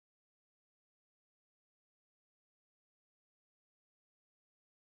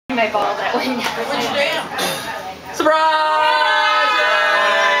My ball that way. Surprise!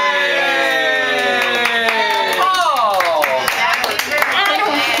 Oh!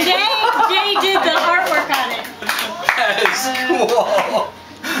 Jay did the artwork on it. That is cool.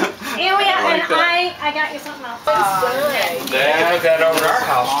 And I got you something else. Yeah, put that over our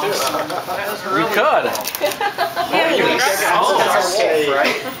house too. We could.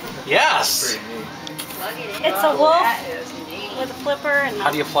 Yes. It's a wolf with a flipper and. How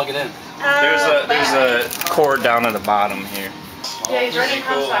do you plug it in? There's a cord down at the bottom here. Yeah, he's running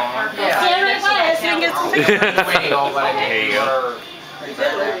across that park. There you go.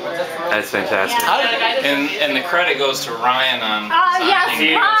 That's fantastic. And the credit goes to Ryan on. Yes,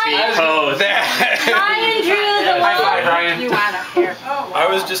 Ryan. Oh, that. Ryan drew the High five, Ryan. You want it here? I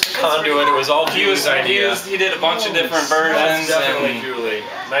was just a conduit. It was all Julie's idea. He did a bunch of different versions. That's definitely And Julie.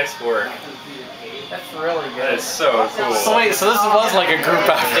 Nice work. That's really good. That's so cool. So wait, so this was like a group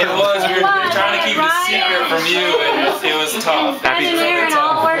effort. it was. We were trying to keep it a secret from you, and it was tough. Ben and Aaron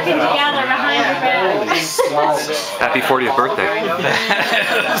all working together behind your back. Happy 40th birthday.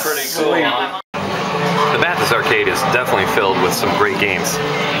 That's pretty cool. The Mathis Arcade is definitely filled with some great games. So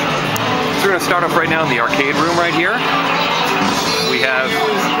we're going to start off right now in the arcade room right here. We have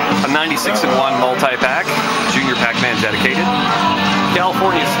a 96-in-1 multi-pack, Junior Pac-Man dedicated.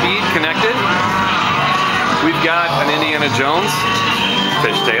 California Speed connected. We've got an Indiana Jones,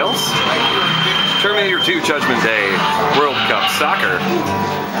 Fishtails. Terminator 2 Judgment Day, World Cup Soccer.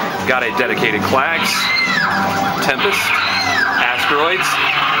 Got a dedicated Clags, Tempest, Asteroids,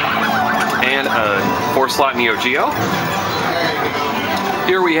 and a 4-slot Neo Geo.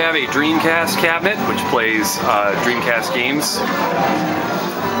 Here we have a Dreamcast cabinet, which plays Dreamcast games.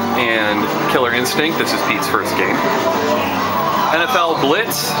 And Killer Instinct, this is Pete's first game. NFL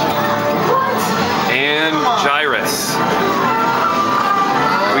Blitz, and Gyrus.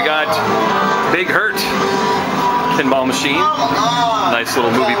 We got Big Hurt, pinball machine. Nice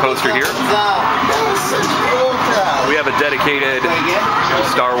little movie poster here. We have a dedicated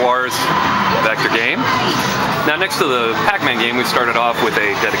Star Wars vector game. Now next to the Pac-Man game, we started off with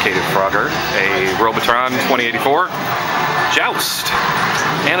a dedicated Frogger, a Robotron 2084, Joust,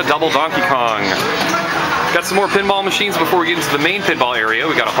 and a double Donkey Kong. Got some more pinball machines before we get into the main pinball area.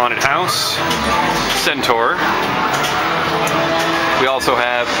 We got a Haunted House, Centaur. We also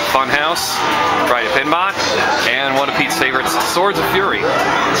have Funhouse, Ride a Pinbot, and one of Pete's favorites, Swords of Fury.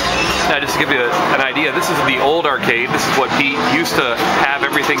 Now just to give you an idea, this is the old arcade. This is what Pete used to have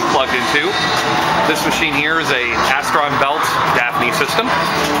everything plugged into. This machine here is a Astron Belt Daphne system.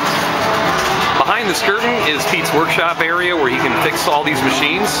 Behind the curtain is Pete's workshop area where he can fix all these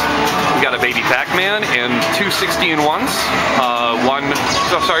machines. We got a baby Pac-Man and two 60-in-1s. One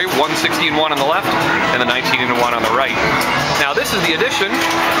 60-in-1 on the left and the 19-in-1 on the right. Now this is the addition.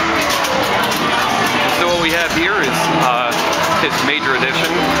 So what we have here is his major addition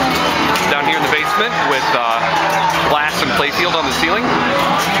down here in the basement with glass and playfield on the ceiling.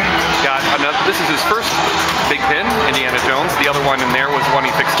 Got another. This is his first big pin, Indiana Jones. The other one in there was one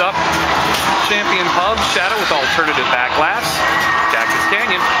he fixed up. Champion Pub Shadow with alternative back glass. Cactus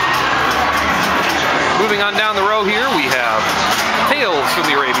Canyon. Moving on down the row here, we have Tales from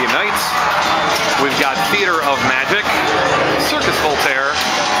the Arabian Nights. We've got Theater of Magic, Circus Voltaire,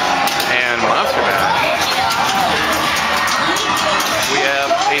 and Monster Bash. We have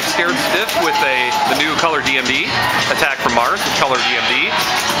a Scared Stiff with the new color DMD, Attack from Mars with color DMD.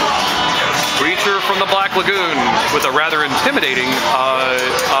 Creature from the Black Lagoon with a rather intimidating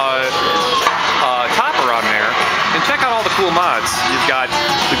topper on there. And check out all the cool mods. You've got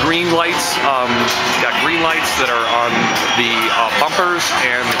the green lights. That are on the bumpers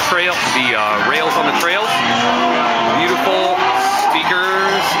and the rails on the trails. Beautiful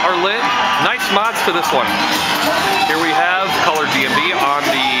speakers are lit. Nice mods to this one. Here we have color DMD on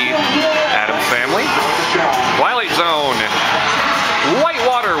the Addams Family. Twilight Zone.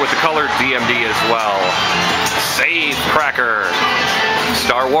 Whitewater with the colored DMD as well. Save Cracker.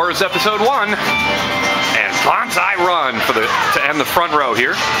 Star Wars Episode 1. And Bonsai Run to end the front row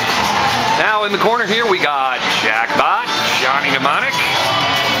here. Now in the corner here we got Jackbot, Johnny Mnemonic,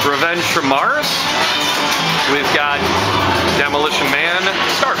 Revenge from Mars. We've got Demolition Man,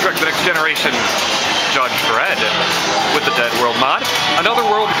 Star Trek The Next Generation, Judge Dredd with the Dead World mod. Another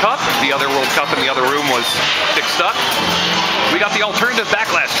World Cup. The other World Cup in the other room was fixed up. We got the alternative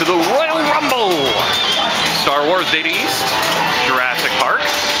backlash to the Royal Rumble. Star Wars Data East, Jurassic Park.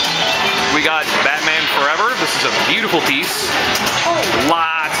 We got Batman Forever. This is a beautiful piece.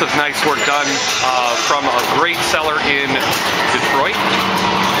 Lots of nice work done from a great seller in Detroit.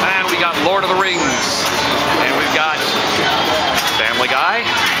 And we got Lord of the Rings. And we've got Family Guy.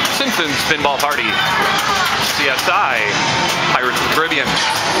 Simpsons Pinball Party, CSI, Pirates of the Caribbean.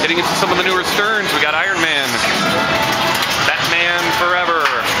 Getting into some of the newer Sterns, we got Iron Man, Batman Forever,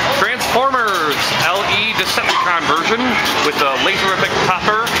 Transformers LE Decepticon version with the laserific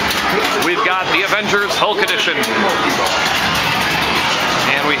topper. We've got the Avengers Hulk Edition.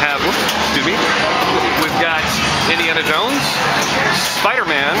 And we have, excuse me, we've got Indiana Jones,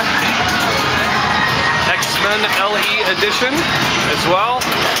 Spider-Man, X-Men LE Edition as well,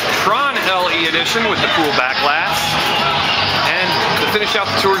 Tron LE Edition with the cool backlash. And to finish out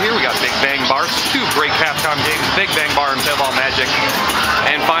the tour here, we got Big Bang Bar, 2 great Capcom games, Big Bang Bar and Pinball Magic.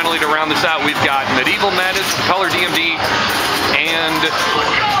 And finally, to round this out, we've got Medieval Madness, Color DMD, and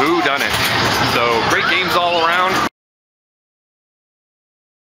Who Done It. So great games all